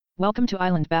Welcome to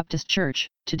Island Baptist Church.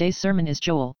 Today's sermon is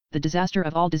Joel, the disaster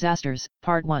of all disasters,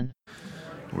 Part 1.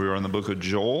 We are in the book of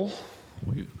Joel.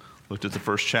 We looked at the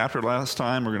first chapter last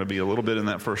time. We're going to be a little bit in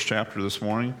that first chapter this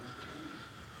morning.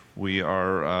 We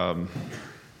are,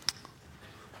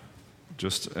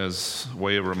 just as a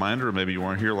way of reminder, maybe you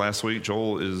weren't here last week,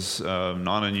 Joel is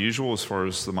not unusual as far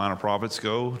as the minor prophets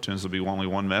go. It tends to be only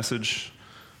one message,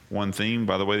 one theme.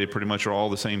 By the way, they pretty much are all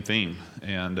the same theme,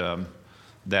 and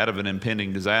that of an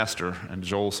impending disaster. And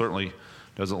Joel certainly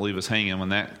doesn't leave us hanging when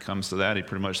that comes to that. He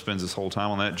pretty much spends his whole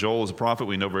time on that. Joel is a prophet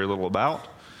we know very little about,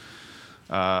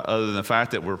 other than the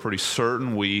fact that we're pretty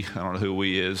certain I don't know who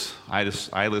we is. I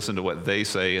listen to what they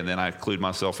say, and then I include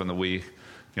myself in the we. You know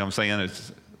what I'm saying?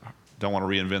 Don't want to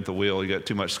reinvent the wheel. You got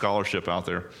too much scholarship out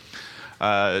there.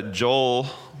 Joel,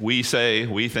 we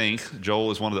think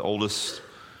Joel is one of the oldest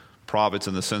prophets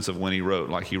in the sense of when he wrote.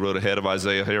 Like he wrote ahead of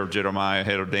Isaiah, ahead of Jeremiah,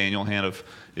 ahead of Daniel, ahead of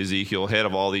Ezekiel, ahead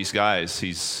of all these guys.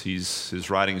 His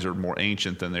writings are more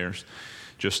ancient than theirs,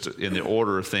 just in the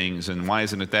order of things. And why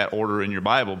isn't it that order in your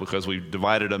Bible? Because we've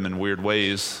divided them in weird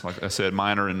ways. Like I said,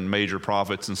 minor and major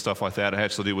prophets and stuff like that. It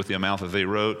has to do with the amount that they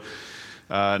wrote,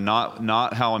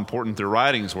 not how important their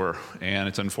writings were. And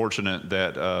it's unfortunate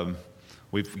that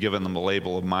we've given them a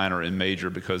label of minor and major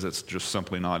because it's just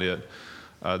simply not it.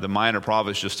 The minor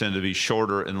prophets just tend to be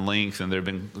shorter in length, and they've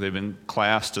been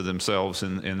classed to themselves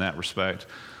in that respect.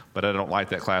 But I don't like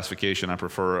that classification. I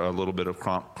prefer a little bit of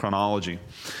chronology.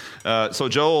 So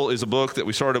Joel is a book that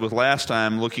we started with last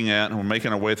time looking at, and we're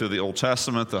making our way through the Old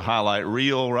Testament, the highlight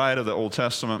reel, right, of the Old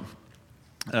Testament.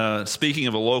 Speaking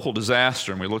of a local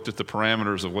disaster, and we looked at the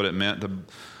parameters of what it meant,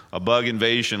 a bug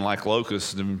invasion like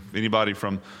locusts. And anybody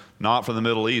not from the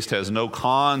Middle East has no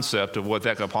concept of what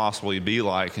that could possibly be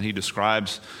like. And he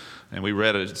describes, and we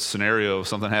read a scenario of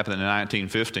something happened in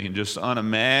 1915, just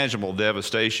unimaginable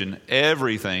devastation.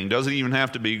 Everything doesn't even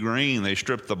have to be green. They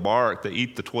strip the bark, they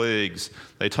eat the twigs,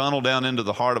 they tunnel down into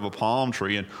the heart of a palm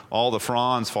tree, and all the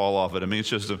fronds fall off it. I mean, it's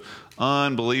just an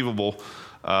unbelievable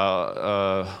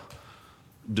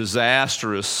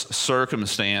disastrous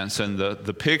circumstance. And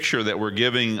the picture that we're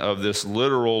giving of this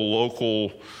literal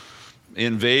local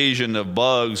invasion of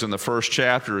bugs in the first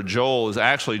chapter of Joel is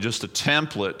actually just a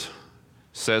template.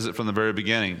 Says it from the very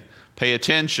beginning. Pay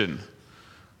attention.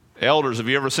 Elders, have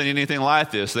you ever seen anything like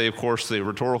this? Of course, the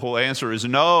rhetorical answer is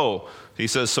no. He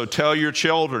says, so tell your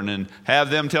children and have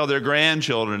them tell their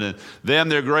grandchildren and them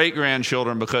their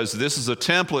great-grandchildren, because this is a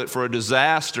template for a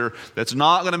disaster that's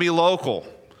not going to be local,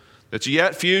 that's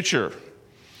yet future.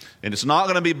 And it's not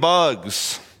going to be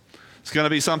bugs. It's going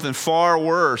to be something far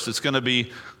worse. It's going to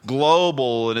be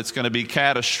global, and it's going to be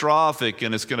catastrophic,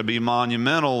 and it's going to be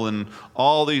monumental, and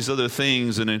all these other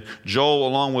things. And in Joel,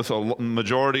 along with a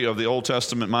majority of the Old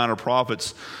Testament minor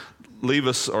prophets, leave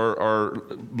us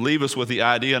with the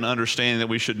idea and understanding that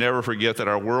we should never forget that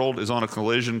our world is on a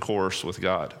collision course with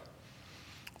God.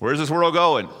 Where's this world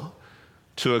going?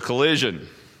 To a collision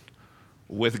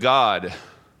with God.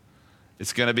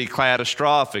 It's going to be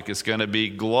catastrophic. It's going to be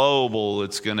global.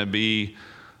 It's going to be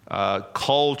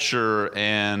culture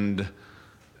and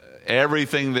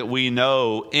everything that we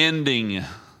know ending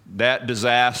that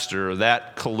disaster,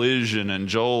 that collision. And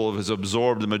Joel has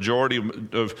absorbed the majority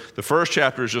of the first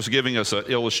chapter is just giving us an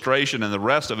illustration, and the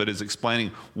rest of it is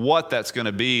explaining what that's going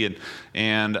to be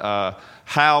and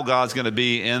how God's going to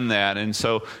be in that. And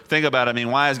so think about it. I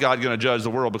mean, why is God going to judge the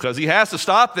world? Because he has to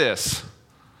stop this.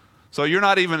 So you're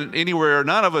not even anywhere,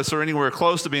 none of us are anywhere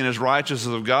close to being as righteous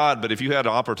as of God, but if you had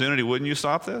an opportunity, wouldn't you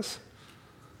stop this?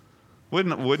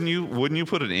 Wouldn't you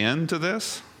put an end to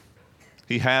this?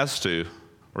 He has to,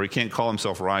 or he can't call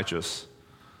himself righteous.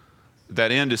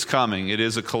 That end is coming. It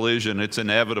is a collision. It's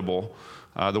inevitable.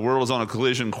 The world is on a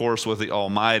collision course with the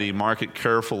Almighty. Mark it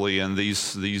carefully, and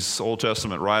these Old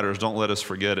Testament writers, don't let us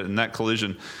forget it. And that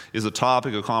collision is a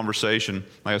topic of conversation.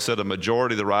 Like I said, a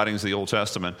majority of the writings of the Old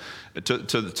Testament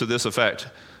to this effect.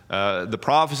 The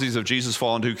prophecies of Jesus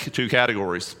fall into two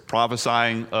categories: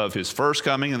 prophesying of his first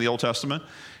coming in the Old Testament,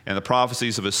 and the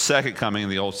prophecies of his second coming in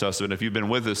the Old Testament. If you've been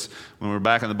with us when we were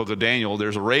back in the book of Daniel,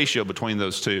 there's a ratio between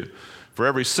those two. For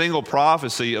every single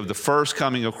prophecy of the first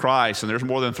coming of Christ, and there's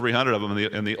more than 300 of them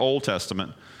in the Old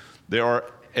Testament,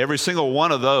 every single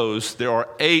one of those, there are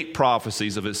 8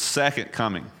 prophecies of his second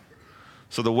coming.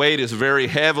 So the weight is very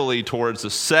heavily towards the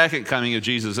second coming of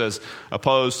Jesus as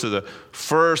opposed to the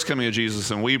first coming of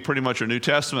Jesus. And we pretty much are New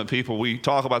Testament people. We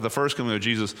talk about the first coming of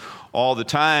Jesus all the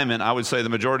time, and I would say the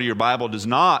majority of your Bible does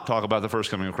not talk about the first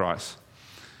coming of Christ.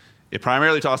 It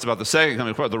primarily talks about the second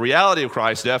coming of Christ. The reality of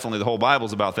Christ, definitely, the whole Bible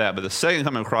is about that. But the second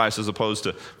coming of Christ as opposed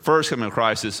to first coming of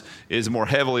Christ is more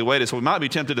heavily weighted. So we might be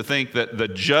tempted to think that the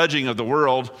judging of the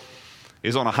world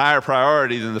is on a higher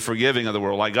priority than the forgiving of the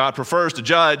world. Like God prefers to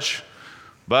judge,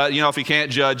 but, if he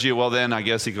can't judge you, well, then I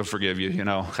guess he could forgive you,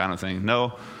 kind of thing.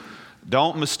 No,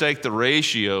 don't mistake the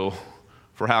ratio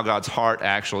for how God's heart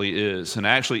actually is. And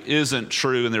actually isn't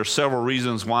true, and there's several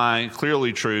reasons why,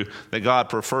 clearly true, that God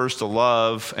prefers to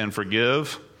love and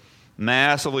forgive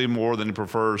massively more than he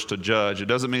prefers to judge. It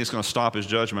doesn't mean it's going to stop his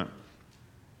judgment,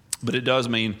 but it does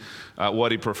mean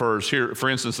what he prefers. Here, for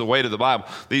instance, the weight of the Bible.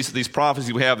 These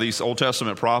prophecies we have, these Old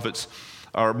Testament prophets,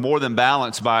 are more than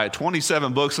balanced by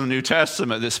 27 books in the New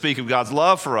Testament that speak of God's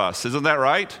love for us. Isn't that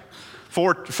right?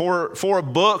 Four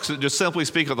books that just simply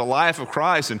speak of the life of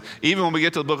Christ. And even when we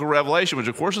get to the book of Revelation, which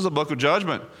of course is a book of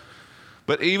judgment,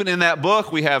 but even in that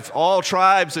book, we have all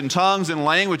tribes and tongues and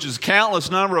languages, countless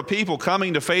number of people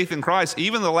coming to faith in Christ.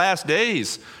 Even the last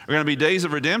days are going to be days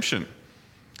of redemption,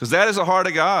 because that is the heart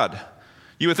of God.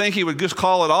 You would think he would just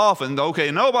call it off and,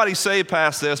 okay, nobody's saved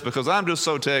past this because I'm just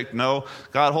so ticked. No,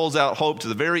 God holds out hope to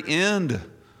the very end.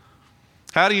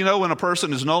 How do you know when a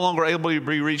person is no longer able to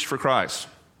be reached for Christ?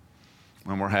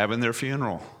 When we're having their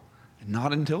funeral. And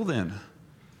not until then.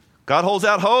 God holds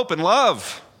out hope and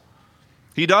love.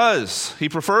 He does. He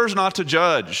prefers not to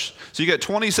judge. So you get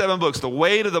 27 books. The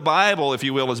weight of the Bible, if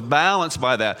you will, is balanced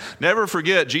by that. Never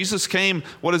forget, Jesus came,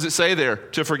 what does it say there?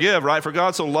 To forgive, right? For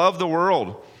God so loved the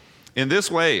world in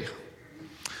this way,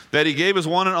 that he gave his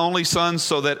one and only Son,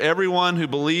 so that everyone who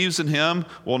believes in him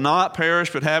will not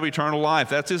perish but have eternal life.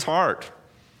 That's his heart.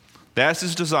 That's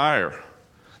his desire.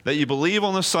 That you believe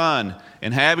on the Son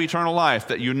and have eternal life,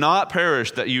 that you not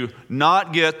perish, that you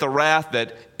not get the wrath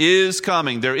that is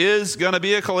coming. There is going to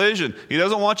be a collision. He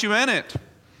doesn't want you in it.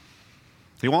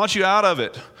 He wants you out of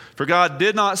it. For God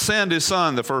did not send his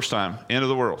Son the first time into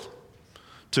the world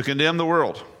to condemn the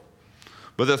world,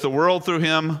 but that the world through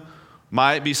him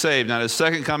might be saved. Now, his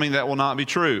second coming, that will not be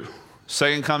true.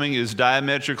 Second coming is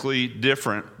diametrically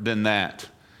different than that.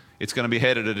 It's going to be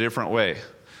headed a different way.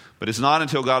 But it's not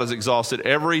until God has exhausted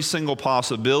every single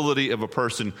possibility of a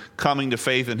person coming to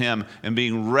faith in him and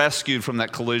being rescued from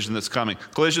that collision that's coming.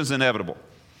 Collision is inevitable.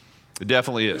 It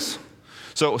definitely is.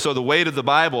 So the weight of the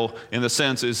Bible, in the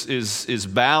sense, is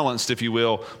balanced, if you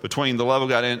will, between the love of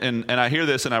God. And I hear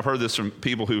this, and I've heard this from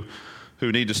people who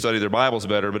need to study their Bibles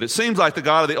better, but it seems like the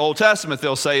God of the Old Testament,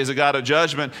 they'll say, is a God of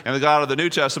judgment, and the God of the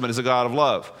New Testament is a God of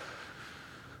love.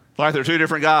 Like they're two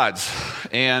different gods.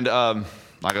 And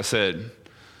like I said,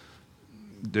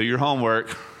 do your homework,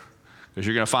 because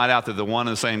you're going to find out that the one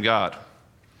and the same God.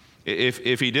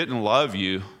 If he didn't love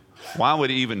you, why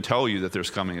would he even tell you that there's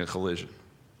coming a collision?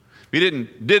 If he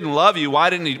didn't love you,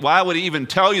 why would he even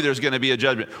tell you there's going to be a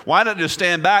judgment? Why not just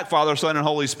stand back, Father, Son, and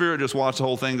Holy Spirit, just watch the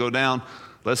whole thing go down?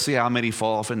 Let's see how many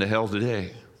fall off into hell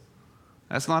today.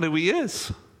 That's not who he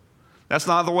is. That's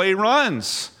not the way he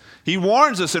runs. He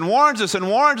warns us and warns us and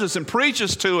warns us and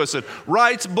preaches to us and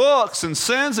writes books and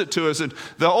sends it to us. And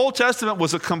the Old Testament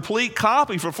was a complete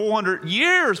copy for 400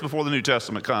 years before the New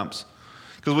Testament comes.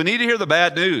 Because we need to hear the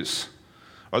bad news,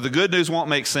 or the good news won't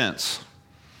make sense.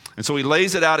 And so he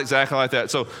lays it out exactly like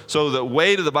that. So the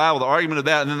weight of the Bible, the argument of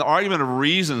that, and then the argument of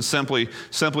reason simply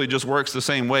just works the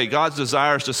same way. God's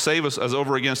desire is to save us as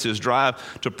over against his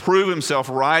drive to prove himself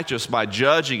righteous by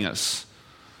judging us.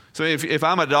 So if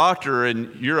I'm a doctor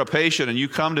and you're a patient and you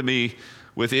come to me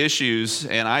with issues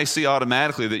and I see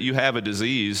automatically that you have a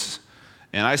disease,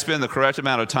 and I spend the correct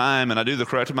amount of time and I do the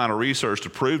correct amount of research to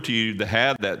prove to you to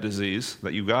have that disease,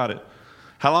 that you've got it,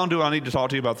 how long do I need to talk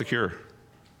to you about the cure?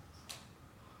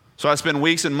 So I spend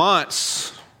weeks and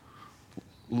months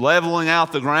leveling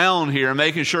out the ground here,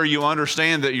 making sure you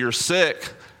understand that you're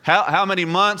sick. How many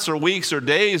months or weeks or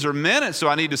days or minutes do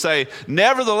I need to say,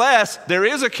 nevertheless, there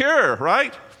is a cure,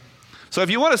 right? So if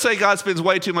you want to say God spends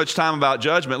way too much time about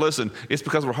judgment, listen, it's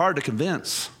because we're hard to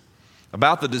convince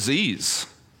about the disease.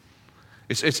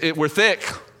 We're thick.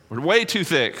 We're way too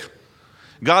thick.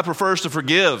 God prefers to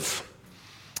forgive.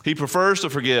 He prefers to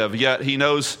forgive, yet he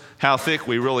knows how thick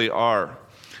we really are.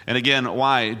 And again,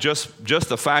 why? Just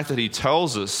the fact that he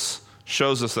tells us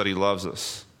shows us that he loves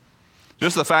us.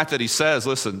 Just the fact that he says,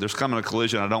 listen, there's coming a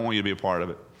collision. I don't want you to be a part of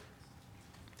it.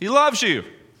 He loves you.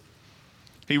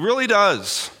 He really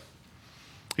does.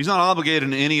 He's not obligated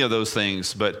in any of those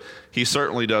things, but he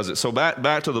certainly does it. So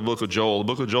back to the book of Joel. The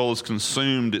book of Joel is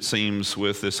consumed, it seems,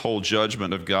 with this whole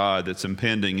judgment of God that's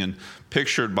impending and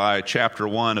pictured by chapter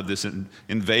 1 of this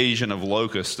invasion of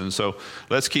locusts. And so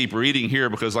let's keep reading here,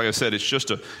 because like I said, it's just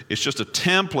a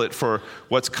template for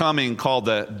what's coming, called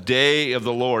the day of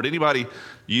the Lord. Anybody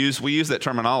we use that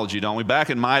terminology, don't we? Back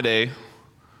in my day,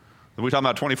 are we talking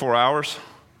about 24 hours?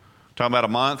 Talking about a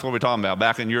month? What are we talking about?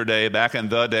 Back in your day, back in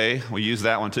the day. We use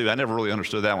that one too. I never really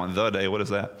understood that one. The day, what is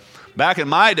that? Back in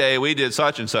my day, we did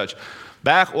such and such.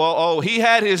 He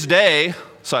had his day,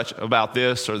 such about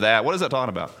this or that. What is that talking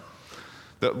about?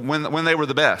 When they were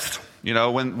the best,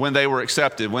 when they were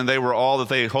accepted, when they were all that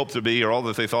they hoped to be or all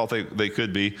that they thought they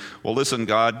could be. Well, listen,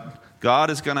 God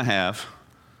is going to have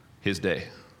his day.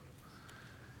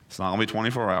 It's not going to be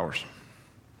 24 hours.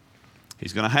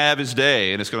 He's going to have his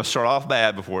day, and it's going to start off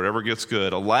bad before it ever gets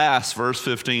good. Alas, verse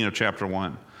 15 of chapter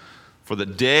 1. For the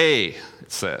day,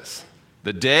 it says,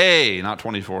 the day, not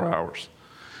 24 hours.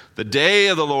 The day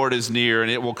of the Lord is near, and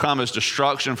it will come as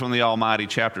destruction from the Almighty,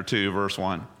 chapter 2, verse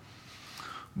 1.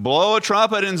 Blow a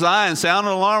trumpet in Zion, sound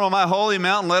an alarm on my holy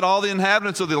mountain, let all the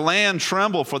inhabitants of the land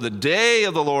tremble, for the day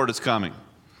of the Lord is coming.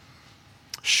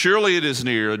 Surely it is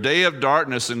near, a day of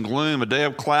darkness and gloom, a day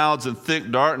of clouds and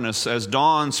thick darkness. As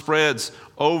dawn spreads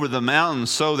over the mountains,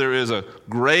 so there is a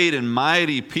great and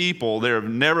mighty people. There have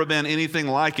never been anything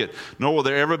like it, nor will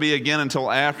there ever be again until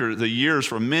after the years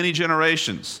for many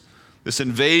generations. This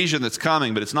invasion that's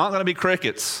coming, but it's not going to be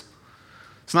crickets.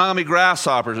 It's not going to be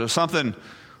grasshoppers or something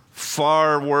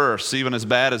far worse, even as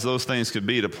bad as those things could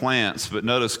be to plants. But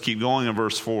notice, keep going in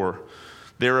verse 4.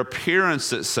 Their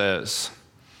appearance, it says,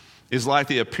 is like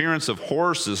the appearance of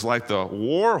horses, like the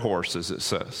war horses, it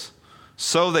says.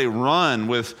 So they run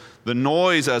with the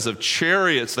noise as of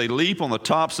chariots. They leap on the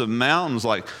tops of mountains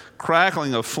like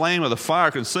crackling of flame of the fire,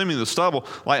 consuming the stubble,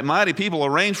 like mighty people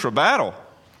arranged for battle.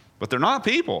 But they're not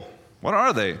people. What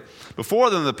are they? Before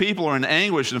them, the people are in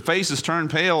anguish and faces turn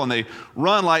pale, and they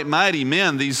run like mighty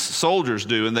men, these soldiers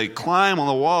do, and they climb on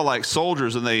the wall like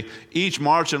soldiers, and they each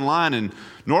march in line, and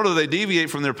nor do they deviate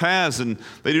from their paths, and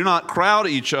they do not crowd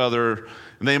each other,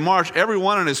 and they march every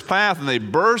one in his path, and they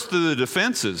burst through the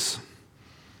defenses.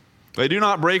 They do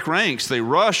not break ranks. They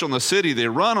rush on the city. They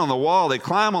run on the wall. They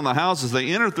climb on the houses. They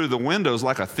enter through the windows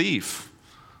like a thief.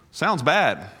 Sounds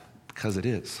bad, because it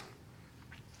is.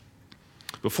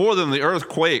 Before them the earth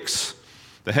quakes,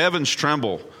 the heavens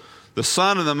tremble, the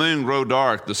sun and the moon grow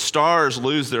dark, the stars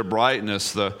lose their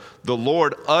brightness, the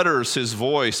Lord utters his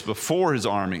voice before his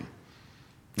army.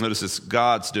 Notice it's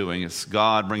God's doing, it's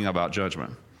God bringing about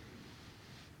judgment.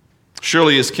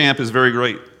 Surely his camp is very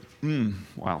great.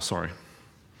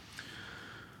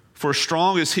 For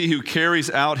strong is he who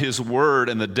carries out his word,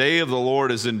 and the day of the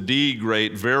Lord is indeed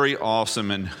great, very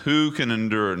awesome, and who can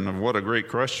endure it? And what a great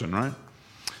question, right?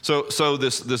 So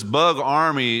this bug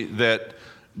army that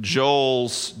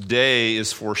Joel's day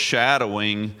is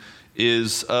foreshadowing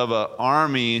is of an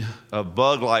army of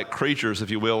bug-like creatures, if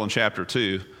you will, in chapter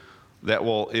 2, that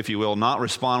will, if you will, not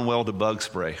respond well to bug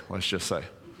spray, let's just say.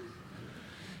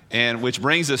 And which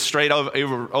brings us straight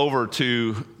over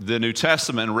to the New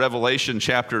Testament, Revelation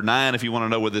chapter 9, if you want to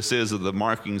know what this is, the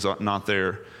markings are not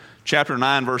there. Chapter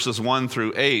 9, verses 1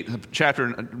 through 8.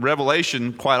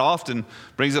 Revelation quite often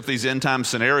brings up these end-time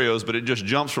scenarios, but it just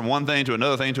jumps from one thing to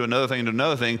another thing to another thing to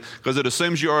another thing, because it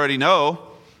assumes you already know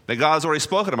that God's already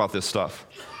spoken about this stuff.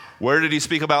 Where did he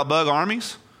speak about bug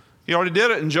armies? He already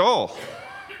did it in Joel.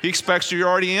 He expects you're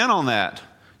already in on that.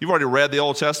 You've already read the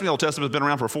Old Testament. The Old Testament has been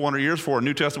around for 400 years before a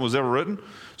New Testament was ever written.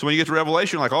 So when you get to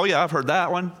Revelation, you're like, oh yeah, I've heard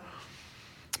that one.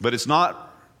 But it's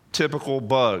not typical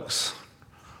bugs.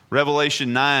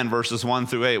 Revelation 9, verses 1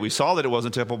 through 8. We saw that it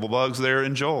wasn't typical bugs there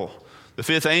in Joel. The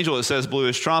fifth angel, it says, blew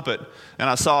his trumpet, and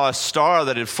I saw a star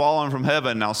that had fallen from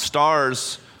heaven. Now,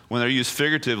 stars, when they're used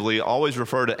figuratively, always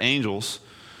refer to angels.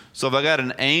 So if I got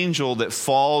an angel that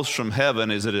falls from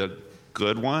heaven, is it a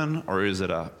good one or is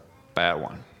it a bad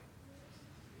one?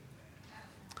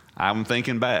 I'm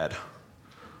thinking bad.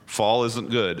 Fall isn't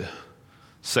good.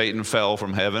 Satan fell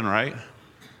from heaven, right?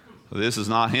 This is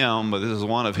not him, but this is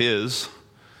one of his.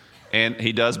 And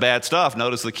he does bad stuff.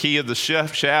 Notice the key of the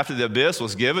shaft of the abyss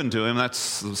was given to him.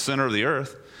 That's the center of the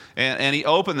earth. And he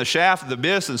opened the shaft of the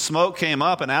abyss, and smoke came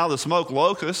up, and out of the smoke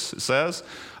locusts, it says,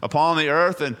 upon the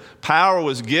earth, and power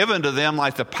was given to them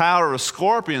like the power of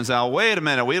scorpions. Now, wait a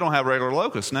minute, we don't have regular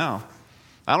locusts now.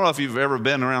 I don't know if you've ever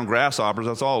been around grasshoppers.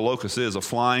 That's all a locust is, a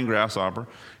flying grasshopper.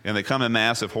 And they come in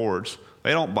massive hordes.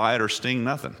 They don't bite or sting,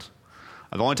 nothing.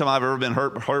 The only time I've ever been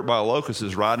hurt by a locust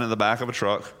is riding in the back of a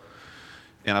truck.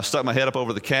 And I stuck my head up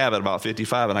over the cab at about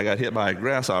 55, and I got hit by a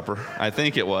grasshopper. I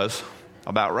think it was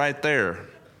about right there.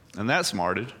 And that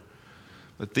smarted.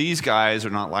 But these guys are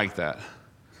not like that.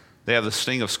 They have the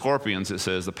sting of scorpions, it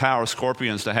says, the power of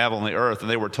scorpions to have on the earth. And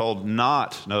they were told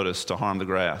not, notice, to harm the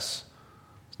grass.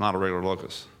 It's not a regular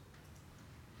locust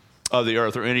of the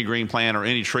earth or any green plant or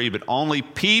any tree, but only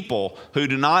people who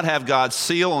do not have God's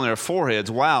seal on their foreheads.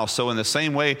 Wow. So in the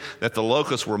same way that the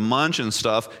locusts were munching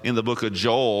stuff in the book of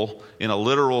Joel, in a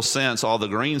literal sense, all the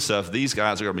green stuff, these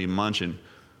guys are going to be munching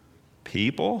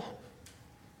people.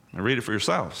 Now read it for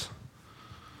yourselves.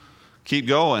 Keep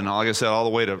going, like I said, all the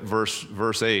way to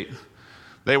verse 8.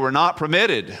 They were not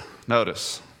permitted,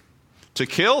 notice, to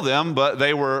kill them, but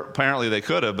apparently they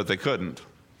could have, but they couldn't.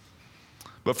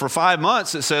 But for 5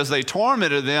 months, it says they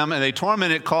tormented them, and they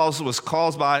tormented was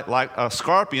caused by like a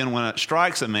scorpion when it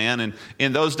strikes a man. And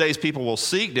in those days, people will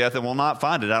seek death and will not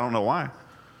find it. I don't know why.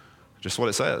 Just what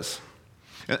it says.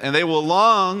 And they will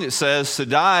long, it says, to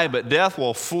die, but death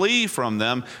will flee from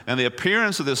them. And the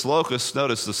appearance of this locust,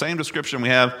 notice the same description we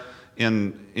have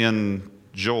in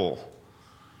Joel.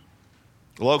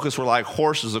 The locusts were like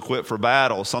horses equipped for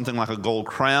battle. Something like a gold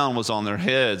crown was on their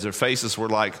heads. Their faces were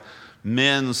like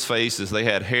men's faces. They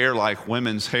had hair like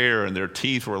women's hair, and their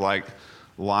teeth were like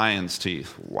lion's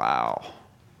teeth. Wow.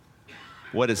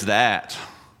 What is that?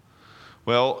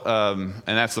 Well, and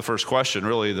that's the first question,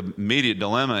 really. The immediate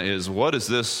dilemma is, what does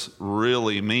this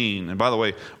really mean? And by the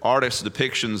way, artists'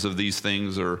 depictions of these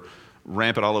things are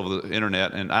rampant all over the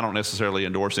internet, and I don't necessarily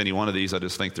endorse any one of these. I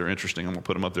just think they're interesting. I'm going to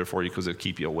put them up there for you because they'll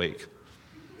keep you awake.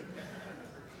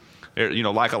 You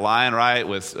know, like a lion, right,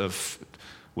 with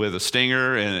a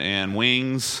stinger and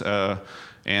wings, and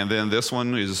then this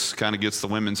one kind of gets the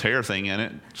women's hair thing in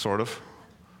it, sort of.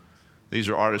 These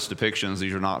are artist depictions.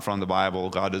 These are not from the Bible.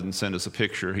 God didn't send us a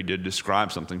picture. He did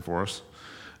describe something for us.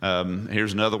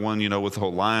 Here's another one, you know, with the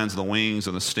whole lions and the wings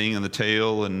and the sting and the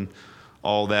tail and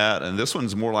all that. And this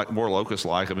one's more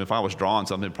locust-like. I mean, if I was drawing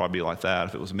something, it'd probably be like that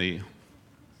if it was me.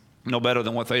 No better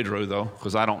than what they drew, though,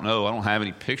 because I don't know. I don't have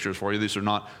any pictures for you. These are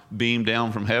not beamed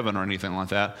down from heaven or anything like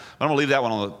that. But I'm going to leave that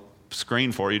one on the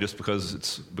screen for you just because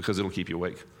it'll keep you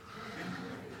awake.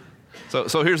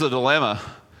 So here's the dilemma.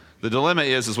 The dilemma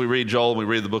is, as we read Joel and we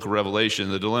read the book of Revelation,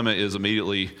 the dilemma is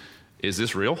immediately, is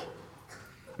this real?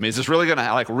 I mean, is this really going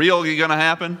to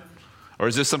happen? Or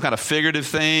is this some kind of figurative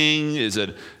thing? Is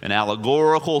it an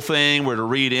allegorical thing? We're to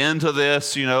read into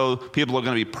this, you know, people are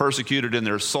going to be persecuted in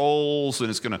their souls, and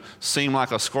it's going to seem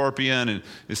like a scorpion, and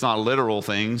it's not literal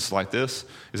things like this.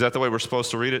 Is that the way we're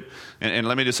supposed to read it? And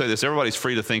let me just say this, everybody's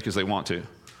free to think as they want to.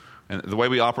 And the way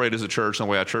we operate as a church, and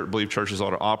the way I believe churches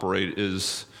ought to operate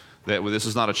is that this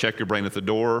is not a check your brain at the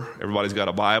door. Everybody's got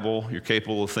a Bible. You're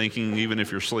capable of thinking. Even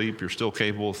if you're asleep, you're still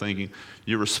capable of thinking.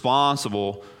 You're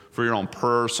responsible for your own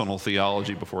personal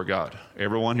theology before God.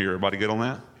 Everyone here, everybody good on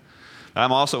that?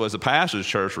 I'm also, as a pastor of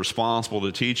church, responsible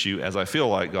to teach you as I feel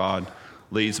like God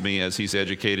leads me, as He's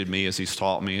educated me, as He's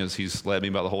taught me, as He's led me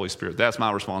by the Holy Spirit. That's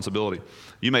my responsibility.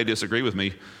 You may disagree with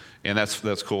me, and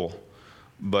that's cool.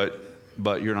 But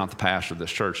you're not the pastor of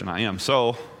this church, and I am.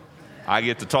 So I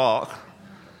get to talk,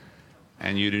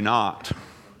 and you do not.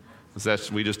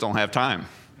 We just don't have time.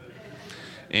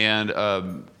 And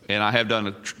I have done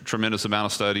a tremendous amount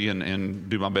of study and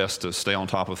do my best to stay on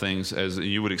top of things as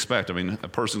you would expect. I mean, a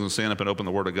person's going to stand up and open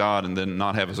the Word of God and then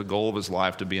not have as a goal of his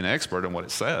life to be an expert in what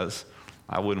it says.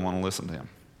 I wouldn't want to listen to him.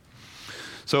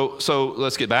 So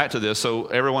let's get back to this. So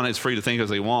everyone is free to think as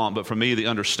they want, but for me, the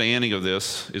understanding of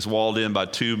this is walled in by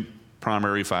two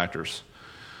primary factors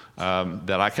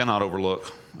that I cannot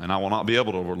overlook, and I will not be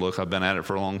able to overlook. I've been at it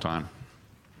for a long time.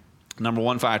 Number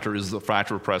one factor is the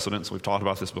factor of precedence. We've talked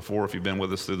about this before. If you've been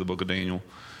with us through the book of Daniel,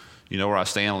 you know where I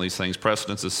stand on these things.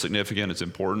 Precedence is significant. It's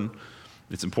important.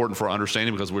 It's important for our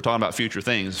understanding because we're talking about future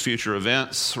things, future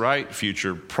events, right?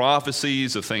 Future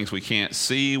prophecies of things we can't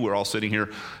see. We're all sitting here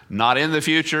not in the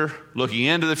future, looking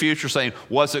into the future, saying,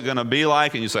 what's it going to be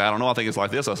like? And you say, I don't know. I think it's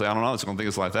like this. I say, I don't know. It's going to think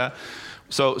it's like that.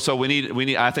 So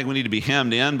I think we need to be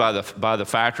hemmed in by the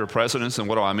factor of precedence. And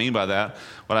what do I mean by that?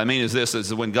 What I mean is this,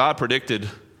 is when God predicted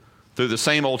through the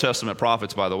same Old Testament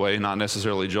prophets, by the way, not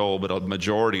necessarily Joel, but a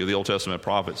majority of the Old Testament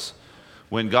prophets.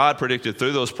 When God predicted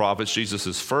through those prophets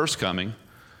Jesus' first coming,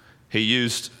 He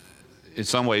used, in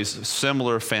some ways,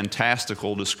 similar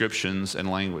fantastical descriptions and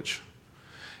language.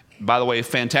 By the way,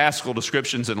 fantastical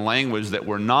descriptions and language that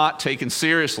were not taken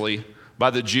seriously by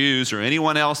the Jews or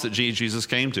anyone else that Jesus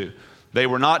came to. They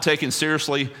were not taken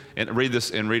seriously, and read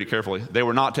this and read it carefully, they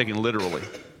were not taken literally.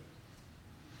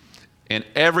 And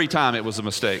every time it was a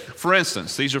mistake. For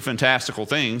instance, these are fantastical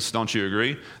things, don't you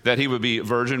agree? That he would be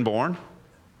virgin born.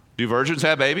 Do virgins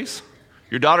have babies?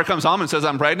 Your daughter comes home and says,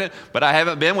 I'm pregnant, but I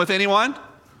haven't been with anyone?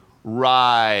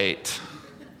 Right.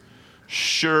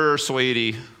 Sure,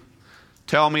 sweetie.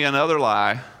 Tell me another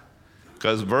lie,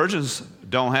 because virgins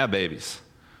don't have babies,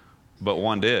 but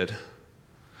one did.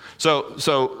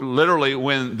 So literally,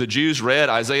 when the Jews read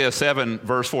Isaiah 7,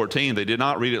 verse 14, they did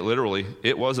not read it literally.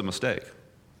 It was a mistake.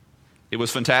 It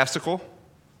was fantastical,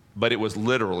 but it was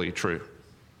literally true.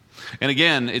 And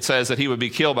again, it says that he would be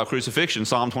killed by crucifixion.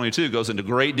 Psalm 22 goes into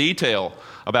great detail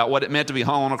about what it meant to be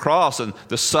hung on a cross and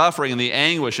the suffering and the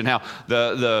anguish and how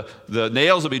the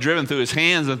nails would be driven through his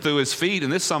hands and through his feet.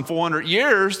 And this is some 400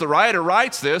 years, the writer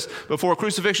writes this, before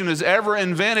crucifixion is ever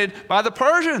invented by the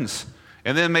Persians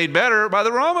and then made better by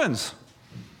the Romans.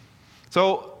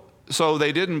 So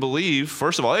they didn't believe,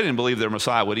 first of all, they didn't believe their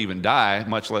Messiah would even die,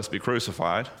 much less be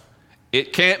crucified.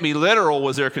 It can't be literal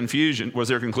was their conclusion.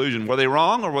 Were they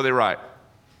wrong or were they right?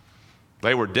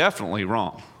 They were definitely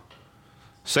wrong.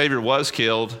 Savior was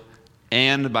killed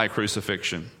and by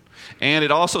crucifixion. And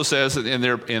it also says that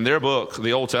in their book,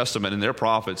 the Old Testament, in their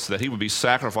prophets, that he would be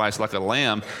sacrificed like a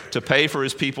lamb to pay for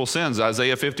his people's sins.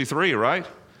 Isaiah 53, right?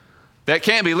 That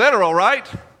can't be literal, right?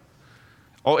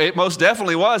 Oh, it most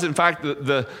definitely was. In fact,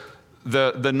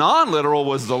 the non-literal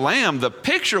was the lamb. The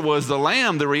picture was the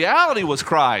lamb. The reality was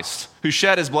Christ who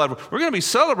shed his blood. We're going to be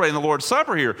celebrating the Lord's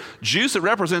Supper here. Juice that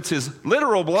represents his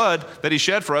literal blood that he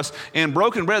shed for us, and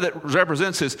broken bread that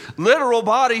represents his literal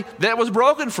body that was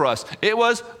broken for us. It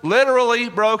was literally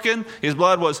broken. His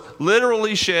blood was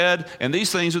literally shed, and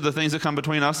these things are the things that come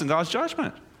between us and God's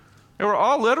judgment. They were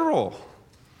all literal.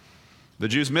 The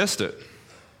Jews missed it.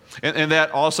 And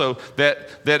that also,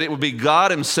 that it would be God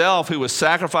himself who was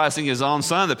sacrificing his own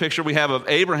son. The picture we have of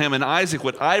Abraham and Isaac,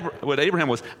 what Abraham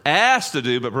was asked to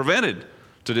do but prevented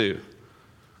to do,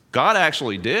 God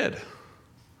actually did.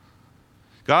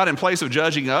 God, in place of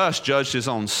judging us, judged his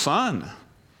own son.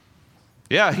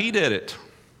 Yeah, he did it.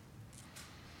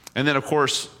 And then, of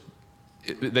course,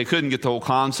 they couldn't get the whole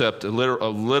concept of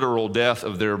literal death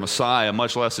of their Messiah,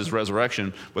 much less his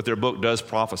resurrection, but their book does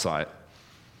prophesy it.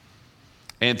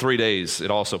 And 3 days, it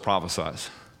also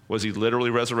prophesies. Was he literally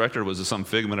resurrected, or was it some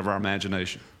figment of our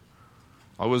imagination?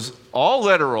 It was all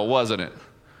literal, wasn't it?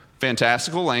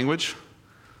 Fantastical language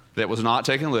that was not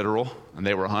taken literal, and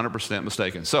they were 100%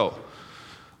 mistaken. So,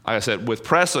 like I said, with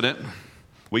precedent,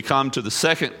 we come to the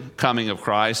second coming of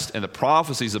Christ and the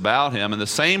prophecies about him, and the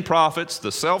same prophets,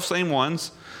 the self-same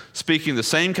ones, speaking the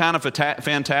same kind of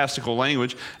fantastical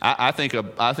language. I think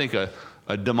a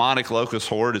demonic locust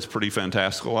horde is pretty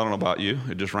fantastical. I don't know about you.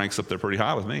 It just ranks up there pretty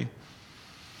high with me.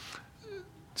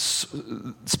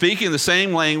 Speaking the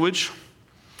same language,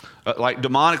 like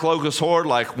demonic locust horde,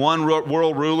 like one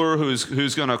world ruler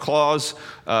who's going to cause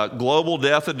global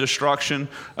death and destruction,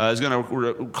 is going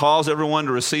to cause everyone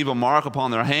to receive a mark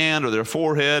upon their hand or their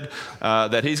forehead,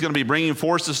 that he's going to be bringing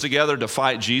forces together to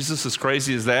fight Jesus, as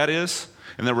crazy as that is.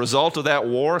 And the result of that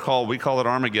war, we call it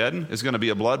Armageddon, is going to be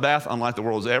a bloodbath unlike the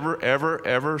world's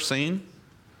ever seen.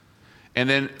 And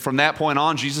then from that point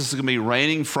on, Jesus is going to be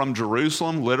reigning from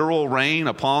Jerusalem, literal reign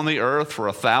upon the earth for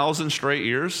 1,000 straight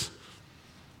years.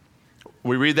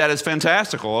 We read that as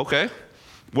fantastical, okay.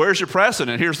 Where's your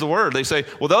precedent? Here's the word. They say,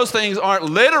 well, those things aren't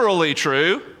literally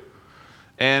true.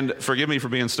 And forgive me for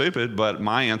being stupid, but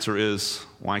my answer is,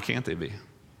 why can't they be?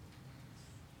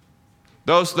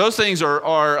 Those things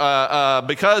are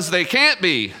because they can't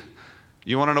be.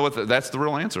 You want to know that's the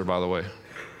real answer, by the way.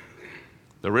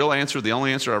 The real answer, the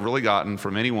only answer I've really gotten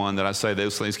from anyone that I say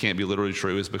those things can't be literally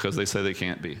true is because they say they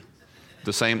can't be.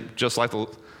 The same, just like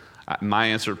my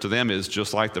answer to them is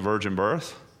just like the virgin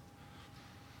birth,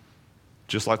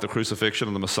 just like the crucifixion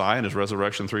of the Messiah and his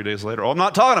resurrection 3 days later. Oh, I'm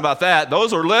not talking about that.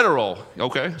 Those are literal.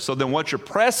 Okay, so then what's your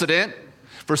precedent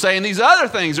for saying these other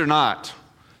things are not?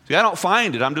 See, I don't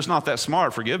find it. I'm just not that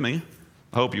smart. Forgive me.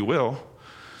 I hope you will.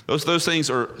 Those things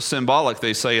are symbolic,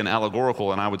 they say, and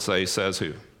allegorical, and I would say, says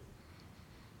who?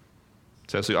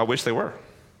 Says who? I wish they were.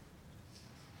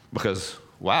 Because,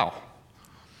 wow.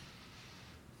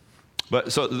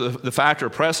 But so the factor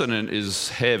of precedent is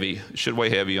heavy. It should weigh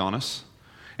heavy on us.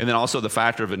 And then also the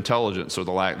factor of intelligence or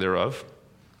the lack thereof.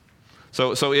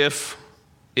 So if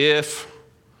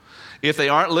they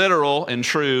aren't literal and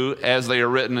true as they are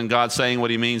written and God saying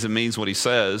what he means and means what he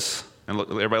says, and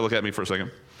everybody look at me for a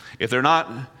second. If they're not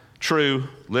true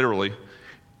literally,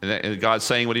 and God's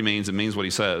saying what he means and means what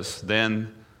he says,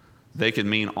 then they can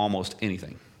mean almost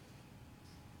anything.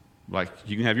 Like,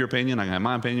 you can have your opinion, I can have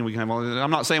my opinion, we can have all.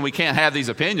 I'm not saying we can't have these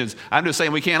opinions. I'm just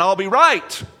saying we can't all be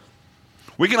right.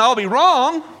 We can all be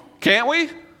wrong, can't we?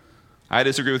 I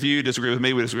disagree with you, disagree with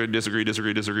me, we disagree.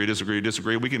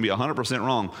 We can be 100%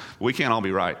 wrong, but we can't all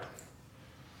be right.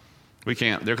 We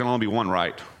can't. There can only be one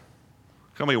right. There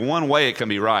can only be one way it can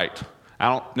be right. I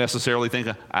don't necessarily think,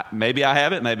 maybe I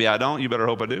have it, maybe I don't. You better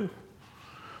hope I do.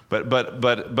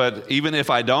 But even if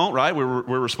I don't, right,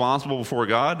 we're responsible before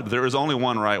God. There is only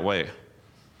one right way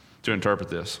to interpret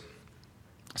this.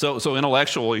 So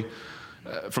intellectually,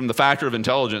 from the factor of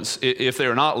intelligence, if they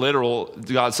are not literal,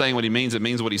 God saying what he means, it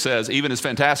means what he says, even as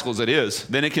fantastical as it is,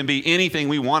 then it can be anything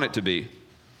we want it to be.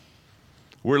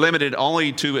 We're limited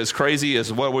only to as crazy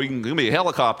as what we can be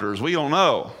helicopters. We don't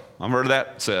know. I've heard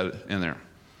that said in there.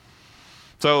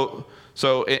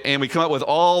 And we come up with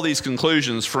all these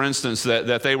conclusions, for instance,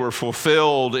 that they were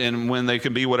fulfilled in when they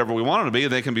can be whatever we want them to be.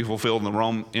 They can be fulfilled in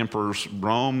the emperors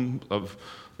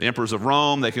of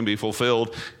Rome. They can be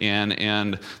fulfilled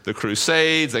in the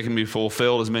Crusades. They can be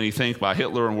fulfilled, as many think, by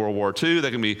Hitler in World War II.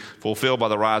 They can be fulfilled by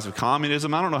the rise of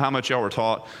communism. I don't know how much y'all were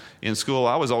taught in school.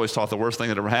 I was always taught the worst thing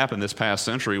that ever happened this past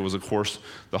century was, of course,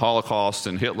 the Holocaust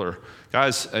and Hitler.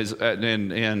 Guys,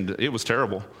 and it was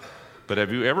terrible. But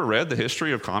have you ever read the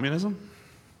history of communism?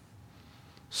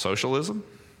 Socialism?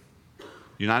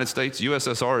 United States,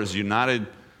 USSR is United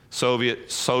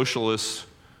Soviet Socialist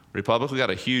Republic. We've got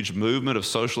a huge movement of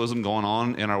socialism going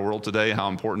on in our world today, how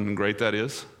important and great that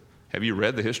is. Have you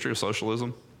read the history of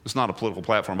socialism? It's not a political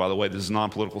platform, by the way. This is a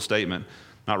non-political statement,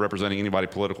 not representing anybody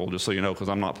political, just so you know, because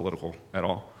I'm not political at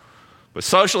all. But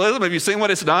socialism, have you seen what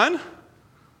it's done?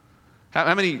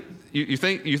 How many, you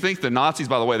think the Nazis,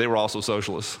 by the way, they were also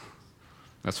socialists.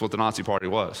 That's what the Nazi Party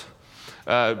was.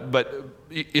 But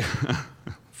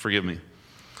forgive me.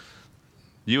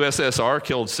 USSR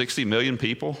killed 60 million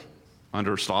people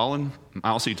under Stalin.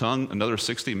 Mao Zedong, another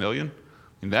 60 million.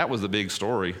 And that was the big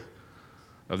story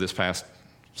of this past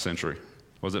century,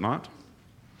 was it not?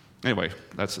 Anyway,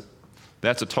 that's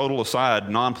a total aside,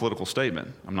 non-political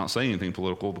statement. I'm not saying anything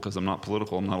political because I'm not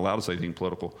political. I'm not allowed to say anything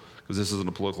political because this isn't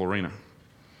a political arena.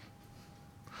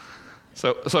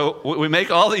 So we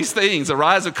make all these things, the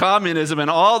rise of communism and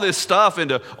all this stuff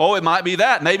into, it might be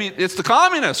that. Maybe it's the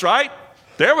communists, right?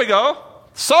 There we go.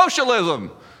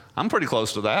 Socialism. I'm pretty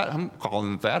close to that. I'm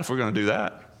calling it that if we're going to do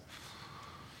that.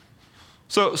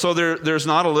 So there's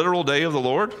not a literal day of the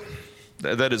Lord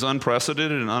that is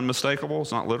unprecedented and unmistakable.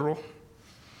 It's not literal.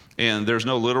 And there's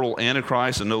no literal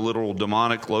Antichrist and no literal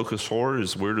demonic locust horde,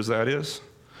 as weird as that is.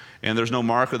 And there's no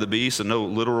mark of the beast and no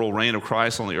literal reign of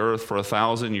Christ on the earth for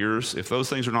 1,000 years. If those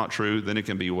things are not true, then it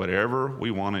can be whatever we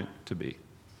want it to be.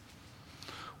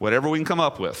 Whatever we can come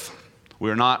up with.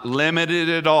 We're not limited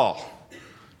at all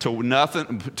to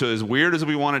nothing, to as weird as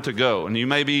we want it to go. And you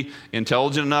may be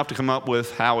intelligent enough to come up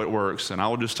with how it works. And I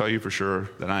will just tell you for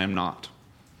sure that I am not.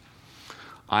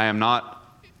 I am not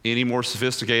any more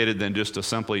sophisticated than just to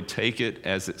simply take it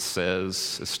as it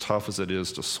says, as tough as it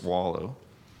is to swallow.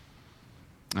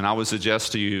 And I would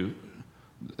suggest to you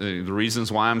the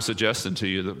reasons why I'm suggesting to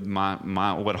you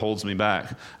that what holds me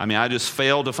back. I mean, I just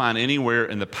failed to find anywhere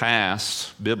in the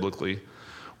past, biblically,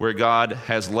 where God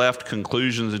has left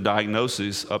conclusions and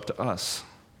diagnoses up to us.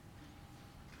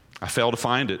 I fail to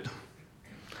find it.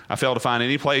 I fail to find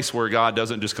any place where God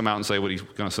doesn't just come out and say what he's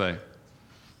going to say.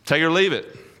 Take it or leave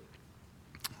it.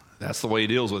 That's the way he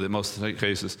deals with it in most of the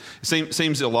cases. It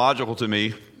seems illogical to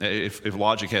me, if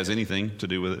logic has anything to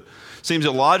do with it. It seems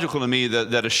illogical to me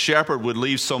that a shepherd would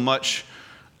leave so much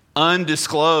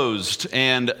undisclosed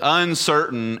and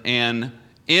uncertain and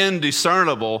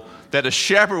indiscernible, that a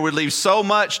shepherd would leave so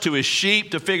much to his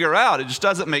sheep to figure out. It just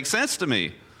doesn't make sense to me.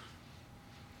 It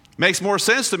makes more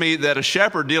sense to me that a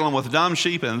shepherd dealing with dumb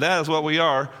sheep, and that is what we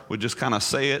are, would just kind of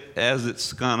say it as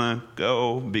it's going to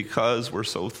go because we're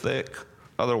so thick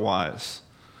otherwise.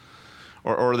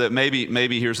 Or that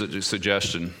maybe here's a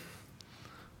suggestion.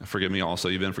 Forgive me also,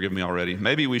 you've been forgiven me already.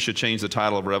 Maybe we should change the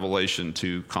title of Revelation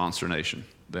to Consternation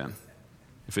then.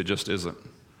 If it just isn't.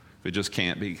 If it just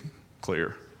can't be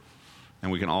clear.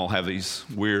 And we can all have these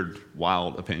weird,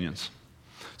 wild opinions.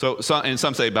 And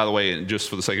some say, by the way, and just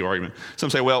for the sake of argument, some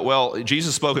say, well,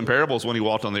 Jesus spoke in parables when he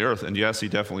walked on the earth. And yes, he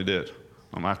definitely did.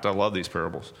 I love these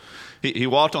parables. He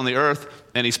walked on the earth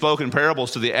and he spoke in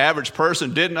parables to the average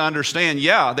person, didn't understand.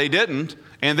 Yeah, they didn't.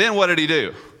 And then what did he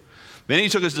do? Then he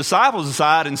took his disciples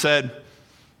aside and said,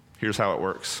 here's how it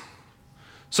works.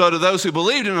 So to those who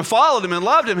believed him and followed him and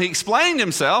loved him, he explained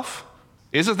himself.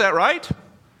 Isn't that right?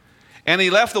 And he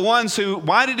left the ones who,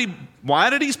 why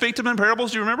did he speak to them in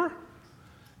parables, do you remember?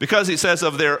 Because he says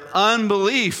of their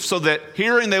unbelief, so that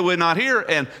hearing they would not hear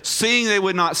and seeing they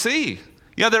would not see.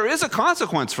 Yeah, there is a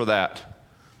consequence for that.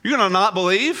 You're going to not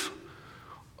believe,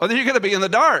 or then you're going to be in the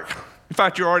dark. In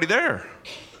fact, you're already there.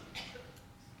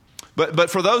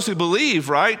 But for those who believe,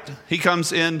 right, he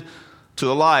comes in to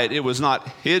the light. It was not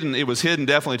hidden. It was hidden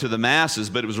definitely to the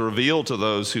masses, but it was revealed to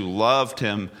those who loved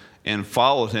him and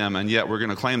followed him. And yet we're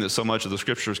going to claim that so much of the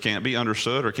scriptures can't be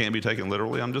understood or can't be taken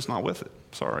literally. I'm just not with it.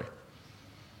 Sorry.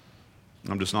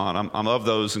 I'm just not. I'm of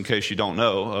those, in case you don't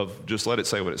know, of just let it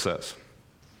say what it says.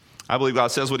 I believe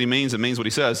God says what he means and means what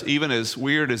he says, even as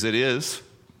weird as it is.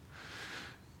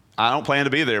 I don't plan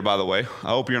to be there, by the way. I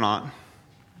hope you're not.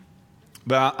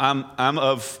 But I'm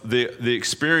of the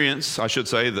experience, I should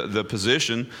say, the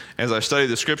position, as I study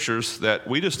the Scriptures, that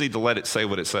we just need to let it say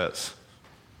what it says.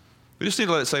 We just need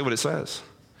to let it say what it says.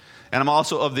 And I'm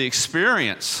also of the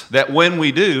experience that when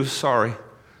we do, sorry,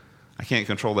 I can't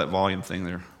control that volume thing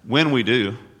there. When we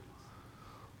do,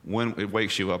 when it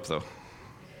wakes you up though.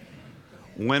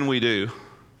 When we do,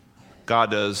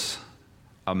 God does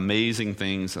amazing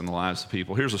things in the lives of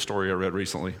people. Here's a story I read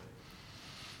recently.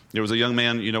 There was a young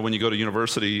man, when you go to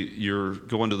university, you're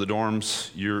going to the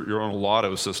dorms, you're on a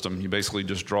lotto system. You basically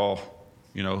just draw,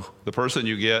 the person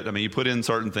you get. You put in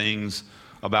certain things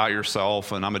about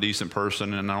yourself, and I'm a decent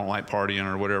person, and I don't like partying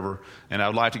or whatever, and I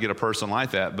would like to get a person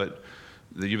like that, but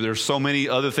there's so many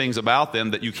other things about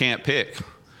them that you can't pick.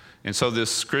 And so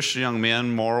this Christian young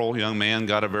man, moral young man,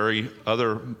 got a very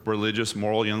other religious,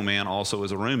 moral young man also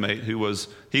as a roommate he was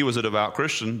a devout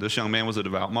Christian. This young man was a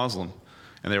devout Muslim.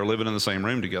 And they were living in the same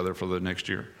room together for the next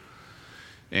year.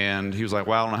 And he was like,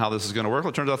 well, I don't know how this is going to work. Well,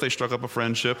 it turns out they struck up a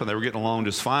friendship, and they were getting along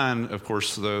just fine. Of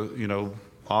course, the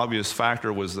obvious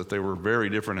factor was that they were very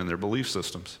different in their belief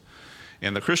systems.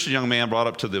 And the Christian young man brought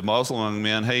up to the Muslim young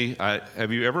man, hey,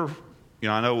 have you ever,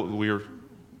 I know we were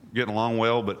getting along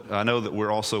well, but I know that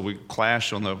we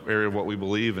clash on the area of what we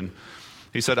believe. And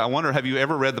he said, I wonder, have you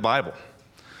ever read the Bible?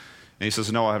 And he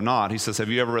says, no, I have not. He says, have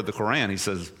you ever read the Quran? He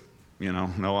says,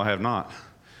 no, I have not.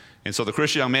 And so the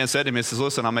Christian young man said to him, he says,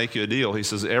 listen, I'll make you a deal. He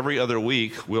says, every other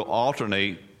week we'll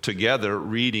alternate together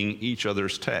reading each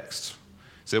other's texts.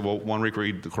 He said, well, one week we'll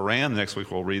read the Quran, the next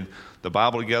week we'll read the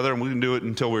Bible together, and we can do it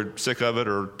until we're sick of it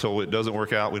or until it doesn't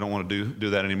work out. We don't want to do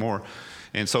that anymore.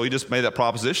 And so he just made that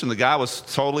proposition. The guy was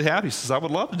totally happy. He says, I would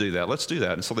love to do that. Let's do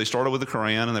that. And so they started with the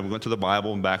Quran, and then we went to the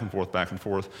Bible and back and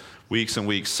forth, weeks and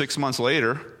weeks. 6 months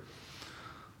later,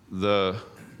 the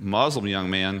Muslim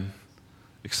young man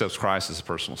accepts Christ as a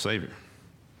personal Savior,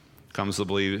 comes to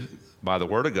believe by the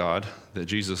Word of God that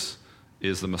Jesus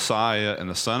is the Messiah and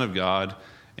the Son of God,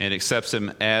 and accepts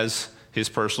him as his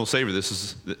personal Savior. This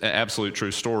is an absolute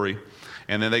true story.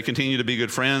 And then they continue to be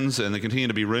good friends, and they continue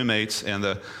to be roommates. And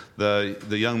the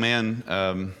young man,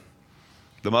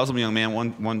 the Muslim young man,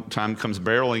 one time comes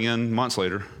barreling in months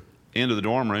later into the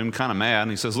dorm room, kind of mad,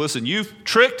 and he says, listen, you've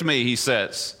tricked me, he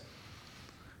says.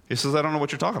 He says, I don't know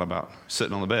what you're talking about,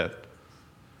 sitting on the bed.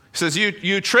 He says,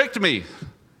 you tricked me.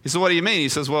 He said, what do you mean? He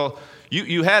says, well,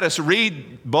 you had us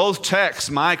read both texts,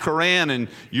 my Quran and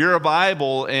your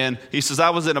Bible. And he says,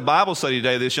 I was in a Bible study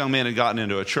today. This young man had gotten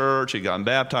into a church. He'd gotten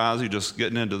baptized. He was just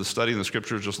getting into the study of the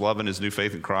Scriptures, just loving his new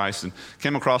faith in Christ. And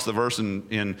came across the verse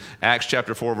in Acts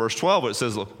chapter 4, verse 12, where it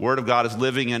says, the Word of God is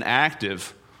living and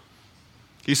active.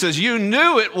 He says, you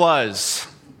knew it was.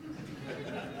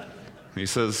 He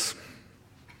says,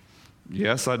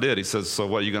 yes, I did. He says, so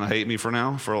what, are you going to hate me for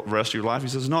now, for the rest of your life? He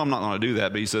says, no, I'm not going to do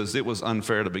that. But he says, it was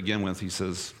unfair to begin with. He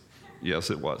says, yes,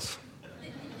 it was.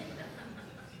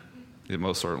 It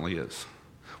most certainly is.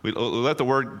 We let the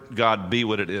Word God be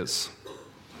what it is.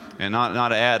 And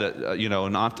not add it,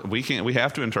 we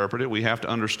have to interpret it. We have to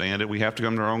understand it. We have to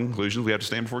come to our own conclusions. We have to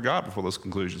stand before God before those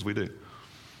conclusions. We do.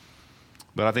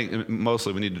 But I think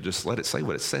mostly we need to just let it say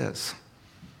what it says.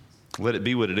 Let it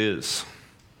be what it is.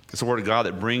 It's the Word of God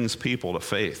that brings people to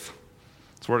faith.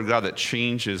 It's the Word of God that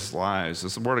changes lives.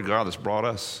 It's the Word of God that's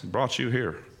brought you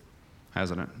here,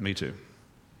 hasn't it? Me too.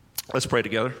 Let's pray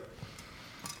together.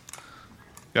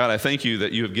 God, I thank you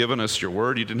that you have given us your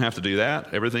Word. You didn't have to do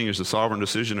that. Everything is a sovereign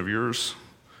decision of yours.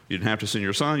 You didn't have to send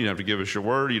your Son. You didn't have to give us your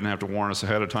Word. You didn't have to warn us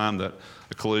ahead of time that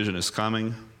a collision is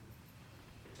coming.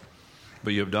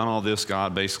 But you have done all this,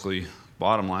 God, basically,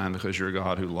 bottom line, because you're a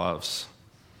God who loves.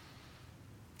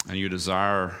 And you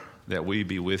desire that we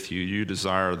be with you. You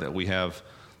desire that we have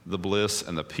the bliss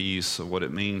and the peace of what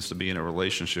it means to be in a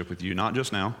relationship with you, not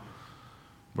just now,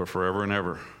 but forever and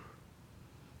ever.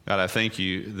 God, I thank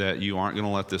you that you aren't going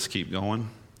to let this keep going,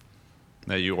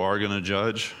 that you are going to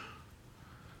judge.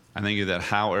 I thank you that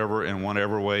however and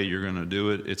whatever way you're going to do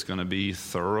it, it's going to be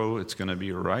thorough, it's going to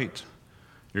be right.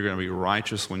 You're going to be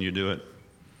righteous when you do it.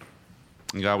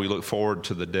 And God, we look forward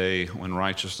to the day when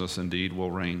righteousness indeed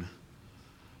will reign.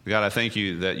 God, I thank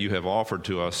you that you have offered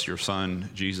to us your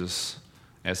Son, Jesus,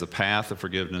 as the path of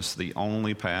forgiveness, the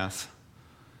only path,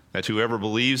 that whoever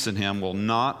believes in him will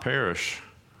not perish.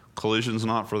 Collision's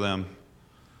not for them.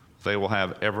 They will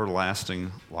have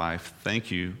everlasting life.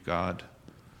 Thank you, God,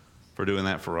 for doing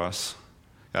that for us.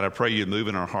 God, I pray you'd move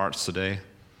in our hearts today,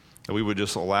 that we would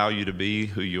just allow you to be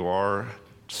who you are,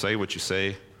 say what you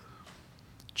say,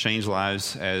 change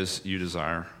lives as you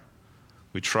desire.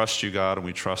 We trust you, God, and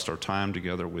we trust our time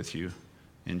together with you.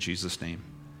 In Jesus' name,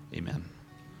 amen.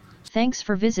 Thanks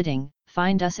for visiting.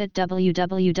 Find us at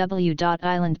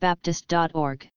www.islandbaptist.org.